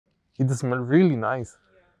It smells really nice.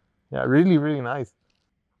 Yeah, really, really nice.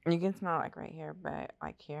 You can smell like right here, but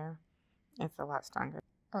like here, it's a lot stronger.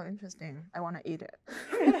 Oh, interesting. I want to eat it.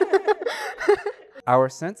 Our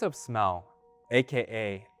sense of smell,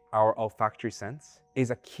 aka our olfactory sense, is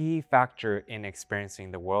a key factor in experiencing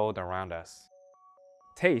the world around us.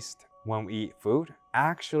 Taste, when we eat food,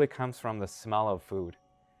 actually comes from the smell of food.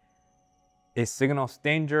 It signals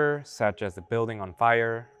danger, such as the building on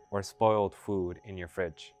fire or spoiled food in your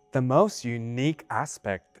fridge. The most unique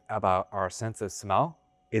aspect about our sense of smell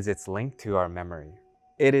is its link to our memory.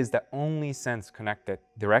 It is the only sense connected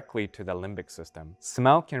directly to the limbic system.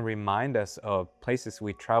 Smell can remind us of places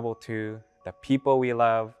we travel to, the people we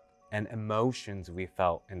love, and emotions we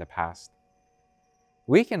felt in the past.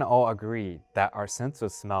 We can all agree that our sense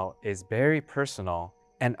of smell is very personal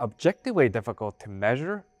and objectively difficult to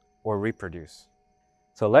measure or reproduce.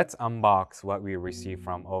 So let's unbox what we received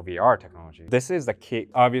from OVR technology. This is the kit.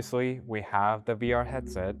 Obviously, we have the VR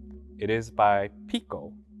headset. It is by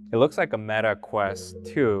Pico. It looks like a Meta Quest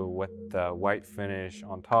 2 with the white finish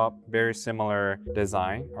on top, very similar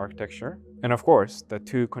design architecture. And of course, the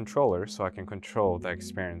two controllers so I can control the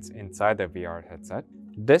experience inside the VR headset.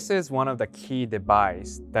 This is one of the key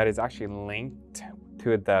devices that is actually linked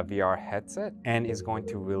to the VR headset and is going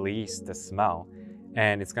to release the smell.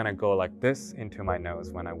 And it's gonna go like this into my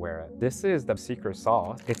nose when I wear it. This is the secret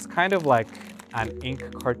sauce. It's kind of like an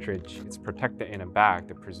ink cartridge. It's protected in a bag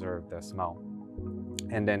to preserve the smell.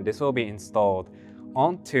 And then this will be installed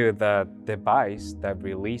onto the device that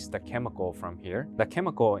released the chemical from here. The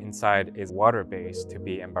chemical inside is water-based to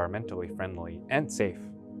be environmentally friendly and safe.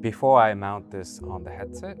 Before I mount this on the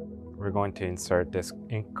headset, we're going to insert this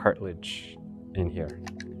ink cartridge in here.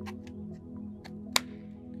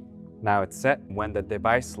 Now it's set. When the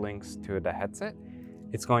device links to the headset,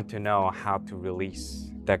 it's going to know how to release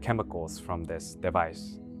the chemicals from this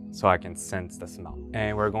device so I can sense the smell.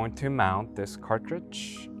 And we're going to mount this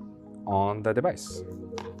cartridge on the device.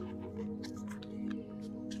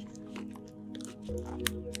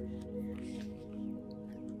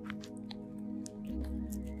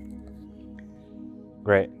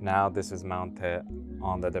 Great, now this is mounted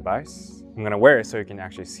on the device. I'm gonna wear it so you can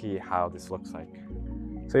actually see how this looks like.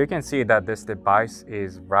 So you can see that this device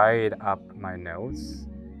is right up my nose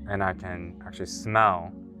and I can actually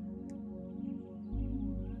smell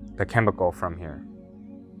the chemical from here.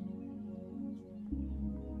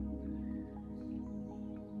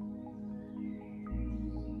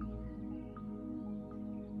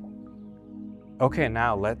 Okay,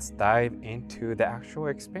 now let's dive into the actual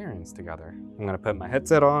experience together. I'm gonna put my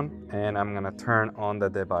headset on and I'm gonna turn on the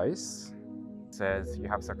device. It says you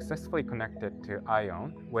have successfully connected to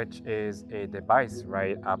Ion, which is a device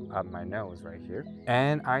right up my nose right here.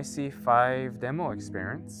 And I see 5 demo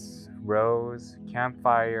experience: Rose,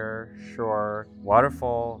 Campfire, Shore,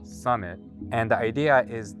 Waterfall, Summit. And the idea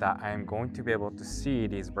is that I'm going to be able to see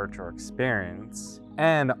these virtual experience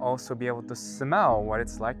and also be able to smell what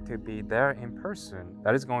it's like to be there in person.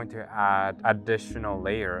 That is going to add additional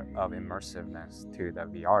layer of immersiveness to the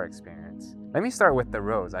VR experience. Let me start with the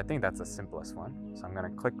Rose. I think that's the simplest one. So I'm gonna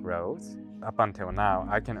click Rose. Up until now,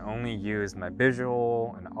 I can only use my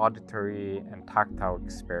visual and auditory and tactile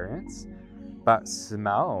experience. But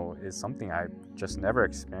smell is something I've just never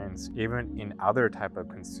experienced, even in other type of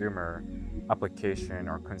consumer application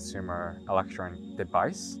or consumer electronic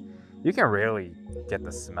device. You can really get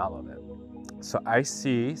the smell of it. So I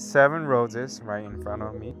see 7 roses right in front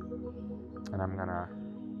of me, and I'm gonna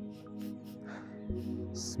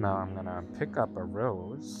smell. I'm gonna pick up a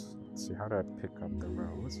rose. Let's see, how do I pick up the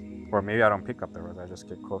rose? Or maybe I don't pick up the rose, I just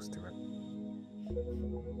get close to it.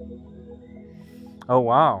 Oh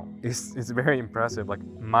wow, it's very impressive. Like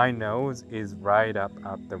my nose is right up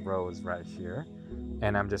at the rose right here,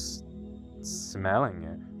 and I'm just smelling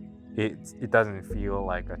it. It doesn't feel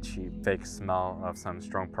like a cheap fake smell of some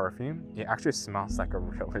strong perfume. It actually smells like a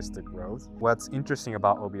realistic rose. What's interesting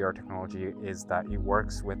about OVR technology is that it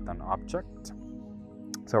works with an object.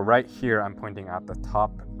 So right here, I'm pointing at the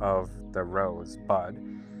top of the rose bud,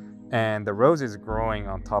 and the rose is growing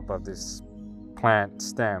on top of this plant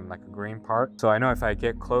stem, like a green part. So I know if I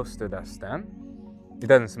get close to the stem, it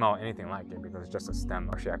doesn't smell anything like it because it's just a stem.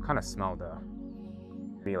 Actually, I kind of smell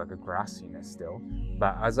be like a grassiness still.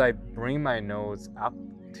 But as I bring my nose up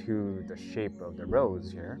to the shape of the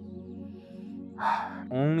rose here,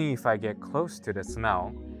 only if I get close to the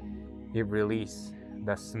smell, it releases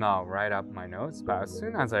the smell right up my nose. But as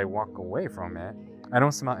soon as I walk away from it, I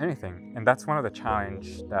don't smell anything. And that's one of the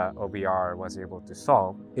challenges that OVR was able to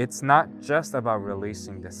solve. It's not just about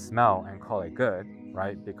releasing the smell and call it good,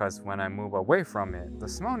 right? Because when I move away from it, the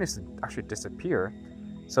smell needs to actually disappear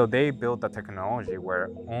So they built the technology where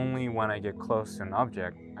only when I get close to an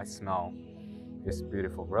object, I smell this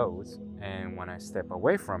beautiful rose. And when I step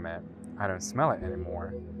away from it, I don't smell it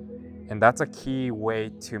anymore. And that's a key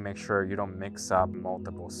way to make sure you don't mix up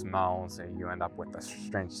multiple smells and you end up with a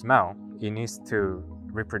strange smell. It needs to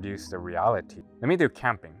reproduce the reality. Let me do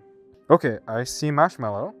camping. Okay, I see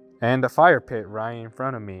marshmallow and a fire pit right in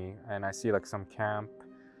front of me, and I see like some camp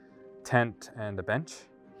tent and a bench.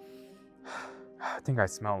 I think I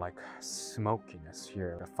smell like smokiness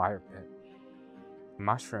here, the fire pit.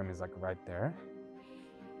 Mushroom is like right there.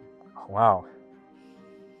 Wow.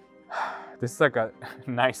 This is like a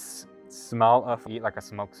nice smell of eat like a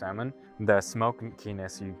smoked salmon. The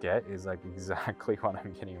smokiness you get is like exactly what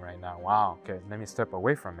I'm getting right now. Wow. Okay, let me step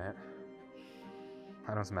away from it.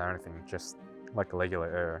 I don't smell anything, just like regular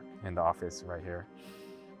air in the office right here.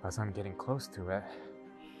 As I'm getting close to it,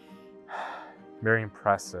 very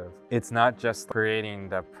impressive. It's not just creating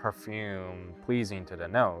the perfume pleasing to the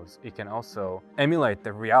nose, it can also emulate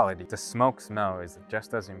the reality. The smoke smell is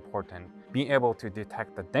just as important. Being able to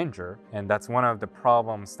detect the danger, and that's one of the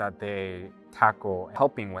problems that they tackle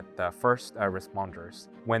helping with the first responders.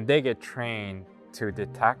 When they get trained to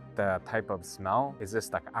detect the type of smell, is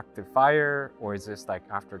this like active fire or is this like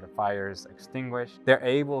after the fire is extinguished, they're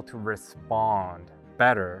able to respond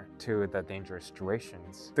better to the dangerous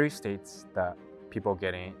situations. 3 states that people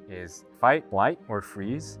get in is fight, flight, or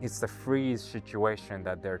freeze. It's the freeze situation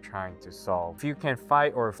that they're trying to solve. If you can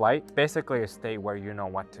fight or flight, basically a state where you know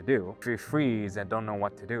what to do. If you freeze and don't know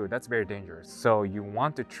what to do, that's very dangerous. So you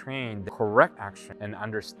want to train the correct action and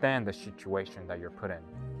understand the situation that you're put in.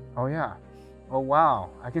 Oh yeah. Oh wow,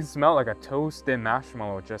 I can smell like a toasted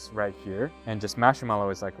marshmallow just right here. And just marshmallow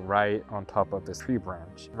is like right on top of this tree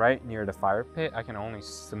branch. Right near the fire pit, I can only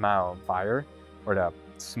smell fire or the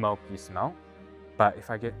smoky smell. But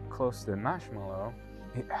if I get close to the marshmallow,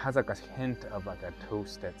 it has like a hint of like a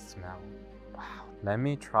toasted smell. Wow. Let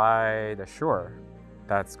me try the Shure.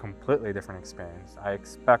 That's completely different experience. I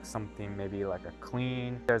expect something maybe like a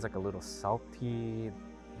clean. There's like a little salty.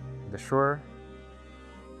 The Shure.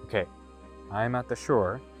 Okay, I'm at the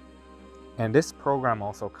Shure. And this program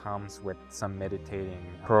also comes with some meditating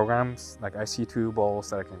programs. Like I see 2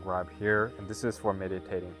 bowls that I can grab here, and this is for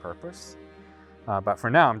meditating purpose. But for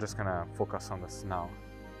now, I'm just gonna focus on the smell.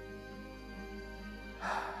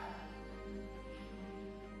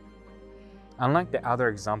 Unlike the other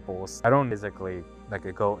examples, I don't physically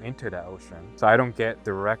go into the ocean, so I don't get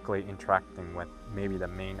directly interacting with maybe the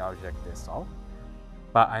main object itself.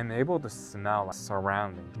 But I'm able to smell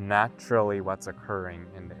surroundings, naturally what's occurring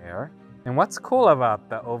in the air. And what's cool about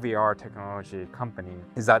the OVR technology company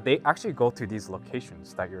is that they actually go to these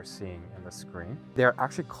locations that you're seeing in the screen. They're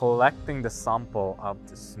actually collecting the sample of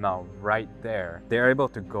the smell right there. They're able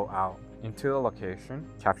to go out into the location,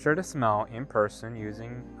 capture the smell in person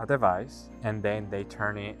using a device, and then they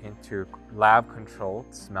turn it into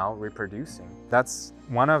lab-controlled smell reproducing. That's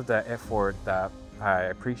one of the efforts that I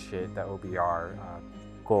appreciate that OVR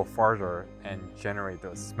go further and generate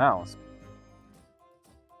those smells.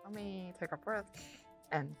 Let me take a breath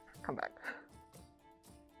and come back.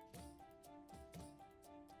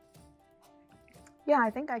 Yeah, I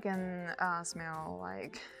think I can smell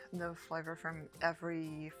like the flavor from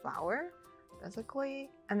every flower, basically.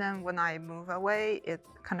 And then when I move away, it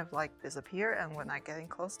kind of like disappears, and when I get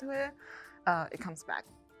close to it, it comes back.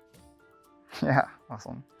 Yeah,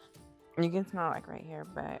 awesome. You can smell like right here,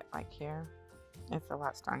 but like here, it's a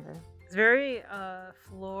lot stronger. It's very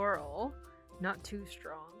floral, not too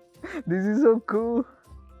strong. This is so cool.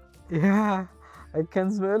 Yeah, I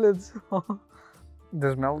can smell it.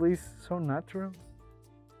 The smell is so natural.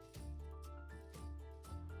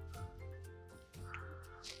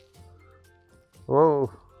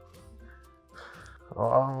 Whoa.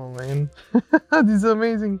 Oh man. This is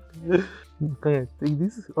amazing. Can I take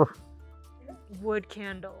this? Oh. Wood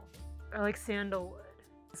candle, or like sandalwood.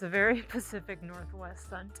 It's a very Pacific Northwest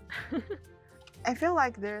scent. I feel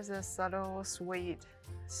like there's a subtle sweet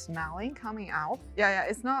smelling coming out. Yeah,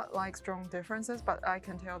 it's not like strong differences, but I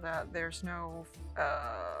can tell that there's no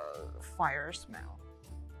fire smell.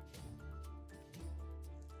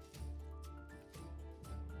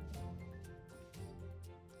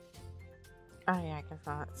 Oh yeah, I can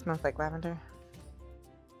smell it. It smells like lavender.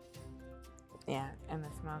 Yeah, and the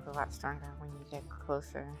smell's a lot stronger when you get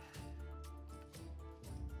closer.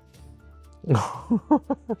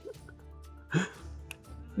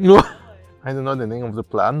 I don't know the name of the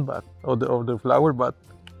plant, but of the flower, but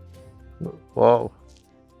wow.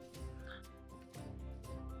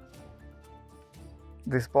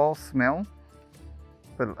 This ball smell,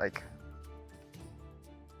 but like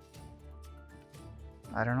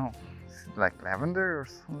I don't know, like lavender or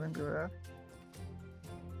something like that.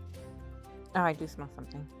 Oh, I do smell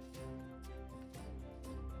something.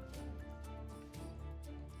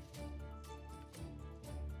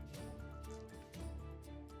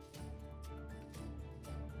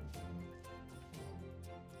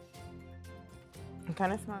 It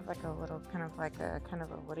kind of smells like a little, kind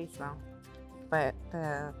of a woody smell, but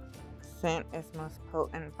the scent is most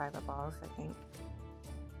potent by the balls, I think.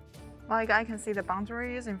 Like I can see the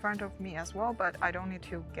boundaries in front of me as well, but I don't need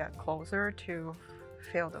to get closer to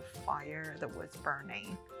feel the fire, the wood's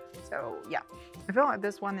burning. So yeah, I feel like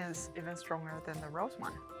this one is even stronger than the rose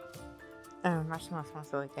one. Marshmallow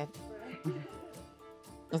smells really good.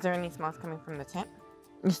 Is there any smells coming from the tent?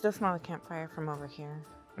 You still smell the campfire from over here,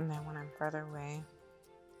 and then when I'm further away,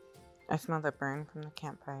 I smell the burn from the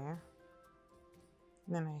campfire.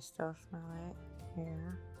 Then I still smell it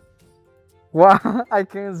here. Wow, I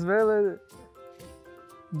can smell it.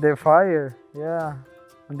 The fire, yeah,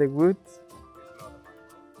 and the wood.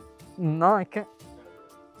 No, I can't.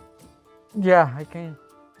 Yeah, I can.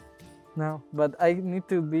 No, but I need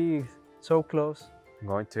to be so close. I'm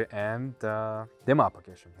going to end the demo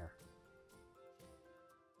application here.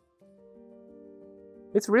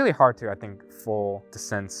 It's really hard to, I think, fool the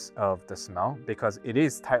sense of the smell because it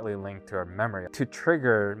is tightly linked to our memory. To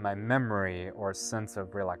trigger my memory or sense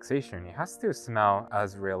of relaxation, it has to smell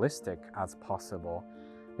as realistic as possible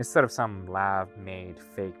instead of some lab-made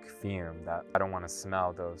fake fume that I don't want to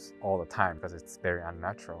smell those all the time because it's very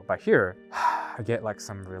unnatural. But here, I get like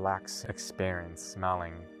some relaxed experience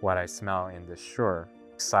smelling what I smell in the shore.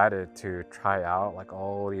 Excited to try out like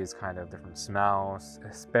all these kind of different smells,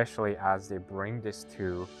 especially as they bring this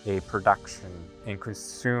to a production and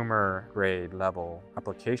consumer grade level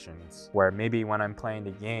applications where maybe when I'm playing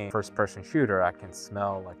the game first person shooter, I can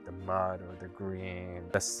smell like the mud or the green,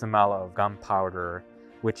 the smell of gunpowder,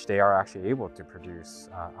 which they are actually able to produce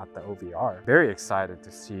at the OVR. Very excited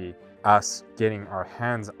to see us getting our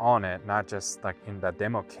hands on it, not just like in the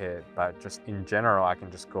demo kit, but just in general. I can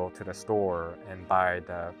just go to the store and buy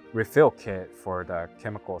the refill kit for the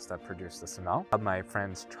chemicals that produce the smell. Have my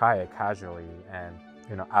friends try it casually and,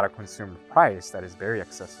 you know, at a consumer price that is very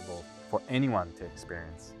accessible for anyone to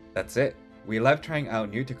experience. That's it. We love trying out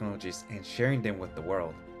new technologies and sharing them with the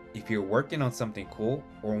world. If you're working on something cool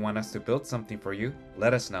or want us to build something for you,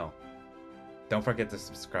 let us know. Don't forget to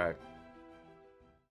subscribe.